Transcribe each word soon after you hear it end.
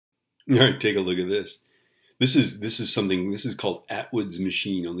All right, take a look at this. This is something. This is called Atwood's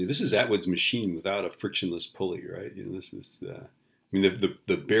machine. Only this is Atwood's machine without a frictionless pulley, right? You know, this is. I mean,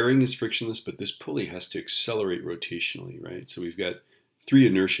 the bearing is frictionless, but this pulley has to accelerate rotationally, right? So we've got three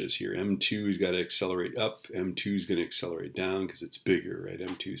inertias here. M2 has got to accelerate up. M2 is going to accelerate down because it's bigger, right?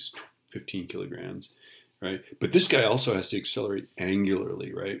 M2 is 15 kilograms, right? But this guy also has to accelerate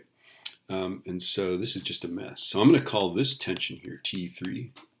angularly, right? And so this is just a mess. So I'm going to call this tension here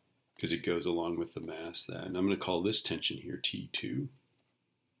T3 because it goes along with the mass that. And I'm going to call this tension here T2,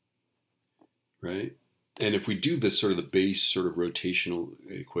 right? And if we do this sort of the base sort of rotational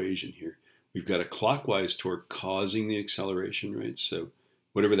equation here, we've got a clockwise torque causing the acceleration, right? So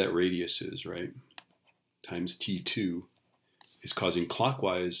whatever that radius is, right, times T2 is causing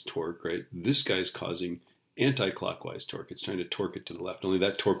clockwise torque, right? This guy's causing anti-clockwise torque. It's trying to torque it to the left. Only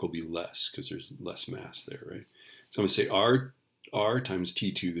that torque will be less because there's less mass there, right? So I'm going to say R times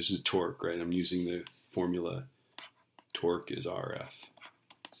T2. This is torque, right? I'm using the formula torque is RF.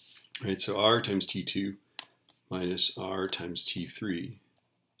 Right, so R times T2 minus R times T3,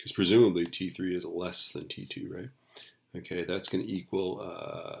 because presumably T3 is less than T2, right? Okay, that's going to equal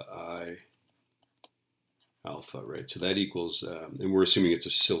I alpha, right? So that equals, and we're assuming it's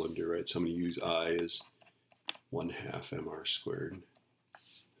a cylinder, right? So I'm going to use I as 1/2 mr squared.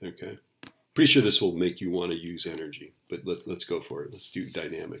 Okay, pretty sure this will make you want to use energy, but let's go for it. Let's do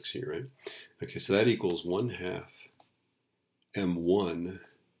dynamics here, right? Okay, so that equals 1/2 m1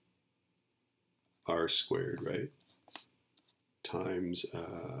 r squared, right? Times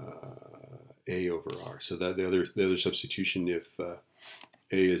a over r. So that the other substitution, if a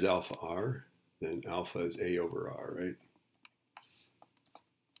is alpha r, then alpha is a over r, right?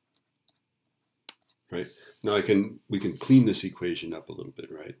 Right. Now we can clean this equation up a little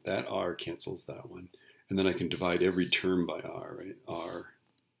bit, right? That r cancels that one, and then I can divide every term by r, right?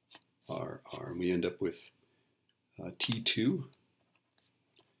 R, and we end up with T2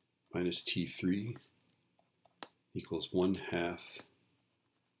 minus T3 equals 1/2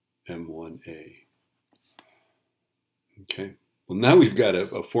 m1a. Okay. Well, now we've got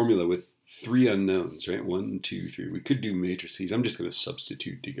a formula with three unknowns, right? 1, 2, 3. We could do matrices. I'm just going to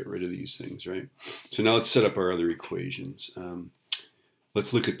substitute to get rid of these things, right? So now let's set up our other equations.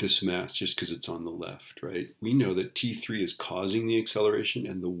 Let's look at this mass just because it's on the left, right? We know that T3 is causing the acceleration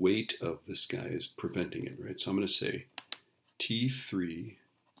and the weight of this guy is preventing it, right? So I'm going to say T3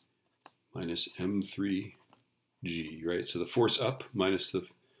 minus M3G, right? So the force up minus the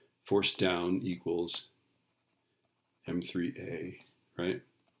force down equals M3A, right?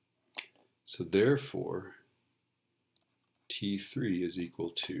 So therefore, T3 is equal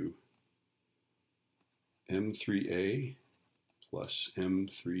to M3A plus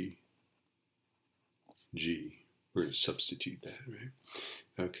M3G. We're going to substitute that, right?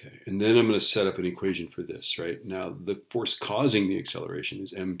 Okay, and then I'm going to set up an equation for this, right? Now, the force causing the acceleration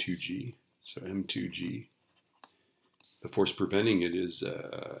is M2G. So M2G. The force preventing it is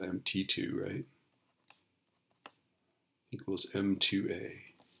MT2, right? Equals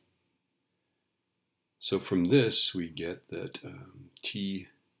M2A. So from this, we get that T2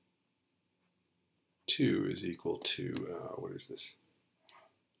 is equal to, what is this?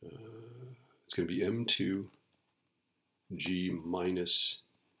 It's going to be M2G minus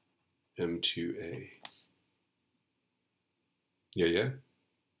M2A. Yeah?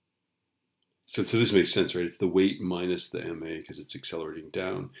 So this makes sense, right? It's the weight minus the MA because it's accelerating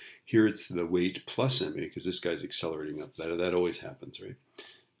down. Here it's the weight plus MA because this guy's accelerating up. That always happens, right?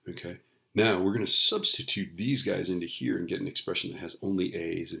 Okay. Now we're going to substitute these guys into here and get an expression that has only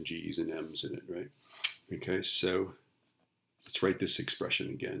A's and G's and M's in it, right? Okay, so let's write this expression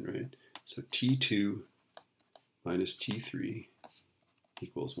again, right? So T2 minus T3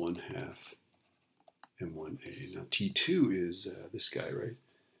 equals 1/2 M1A. Now T2 is this guy, right?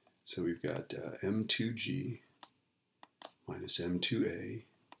 So we've got M2G minus M2A.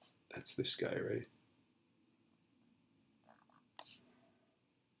 That's this guy, right?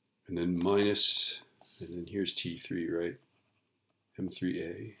 And then minus, and then here's T3, right?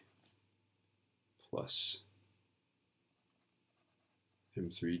 M3A plus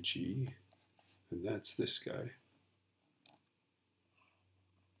M3G, and that's this guy,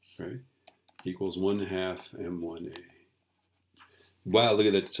 right? Equals 1/2 M1A. Wow, look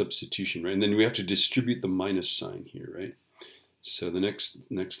at that substitution, right? And then we have to distribute the minus sign here, right? So the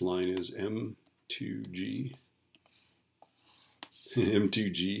next line is M2G,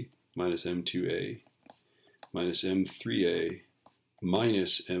 M2G minus M2A minus M3A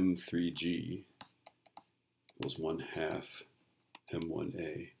minus M3G equals 1/2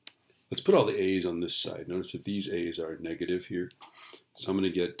 M1A. Let's put all the A's on this side. Notice that these A's are negative here. So I'm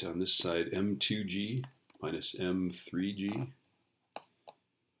going to get on this side m2g minus m3g,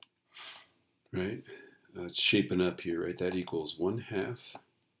 right? It's shaping up here, right? That equals 1/2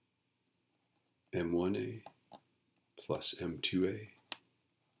 m1a plus m2a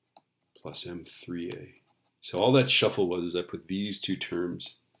plus m3a. So all that shuffle was is I put these two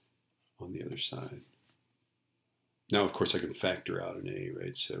terms on the other side. Now, of course, I can factor out an a,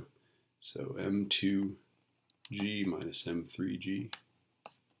 right? So m2g minus m3g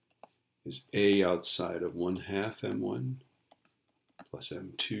is a outside of 1/2 m1 plus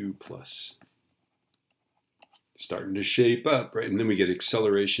m2 plus, starting to shape up, right? And then we get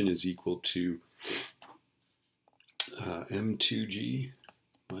acceleration is equal to m2g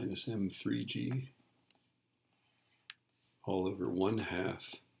minus m3g all over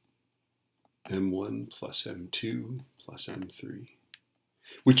 1/2 m1 plus m2 plus m3.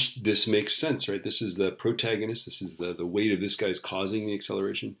 Which this makes sense, right? This is the protagonist. This is the weight of this guy is causing the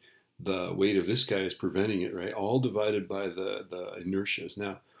acceleration. The weight of this guy is preventing it, right? All divided by the inertias.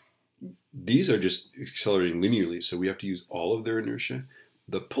 Now, these are just accelerating linearly, so we have to use all of their inertia.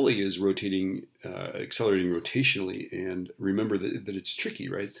 The pulley is rotating, accelerating rotationally, and remember that it's tricky,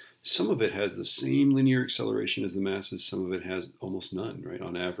 right? Some of it has the same linear acceleration as the masses, some of it has almost none, right?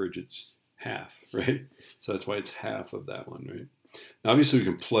 On average, it's half, right? So that's why it's half of that one, right? Now, obviously, we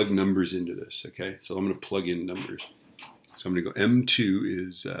can plug numbers into this, okay? So I'm going to plug in numbers. So I'm going to go m2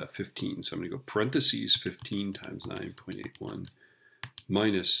 is 15. So I'm going to go parentheses 15 times 9.81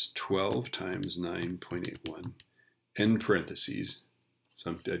 minus 12 times 9.81 end parentheses.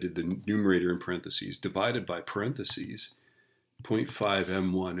 So I did the numerator in parentheses divided by parentheses 0.5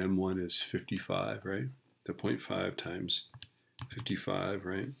 m1. m1 is 55, right? So 0.5 times 55,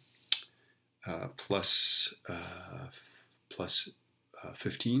 right? Plus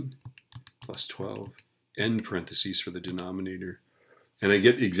 15 plus 12 end parentheses for the denominator. And I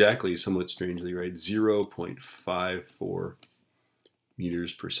get exactly, somewhat strangely, right, 0.54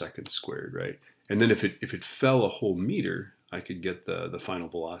 meters per second squared, right? And then if it fell a whole meter, I could get the final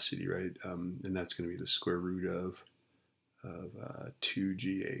velocity, right? And that's going to be the square root of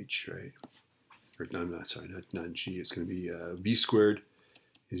 2gh, right? Or no, I'm not, sorry, not g. It's going to be v squared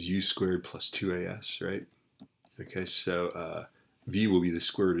is u squared plus 2as, right? Okay, so v will be the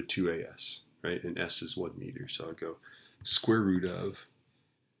square root of 2as, right? And s is 1 meter. So I'll go square root of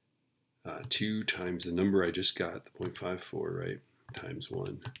 2 times the number I just got, the 0.54, right? Times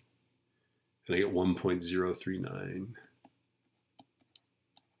 1. And I get 1.039.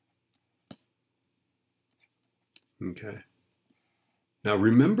 Okay. Now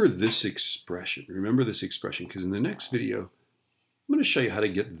remember this expression. Remember this expression, because in the next video, I'm going to show you how to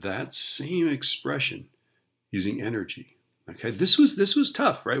get that same expression using energy. Okay, this was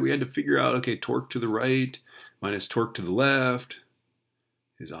tough, right? We had to figure out, okay, torque to the right minus torque to the left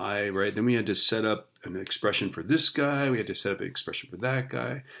is I, right? Then we had to set up an expression for this guy. We had to set up an expression for that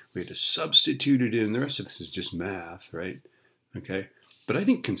guy. We had to substitute it in. The rest of this is just math, right? Okay, but I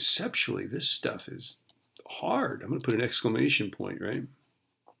think conceptually this stuff is hard. I'm going to put an exclamation point, right?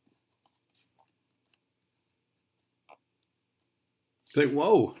 Like,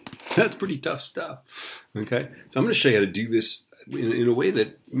 whoa, that's pretty tough stuff. Okay, so I'm going to show you how to do this in a way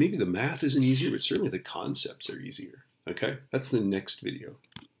that maybe the math isn't easier, but certainly the concepts are easier. Okay, that's the next video.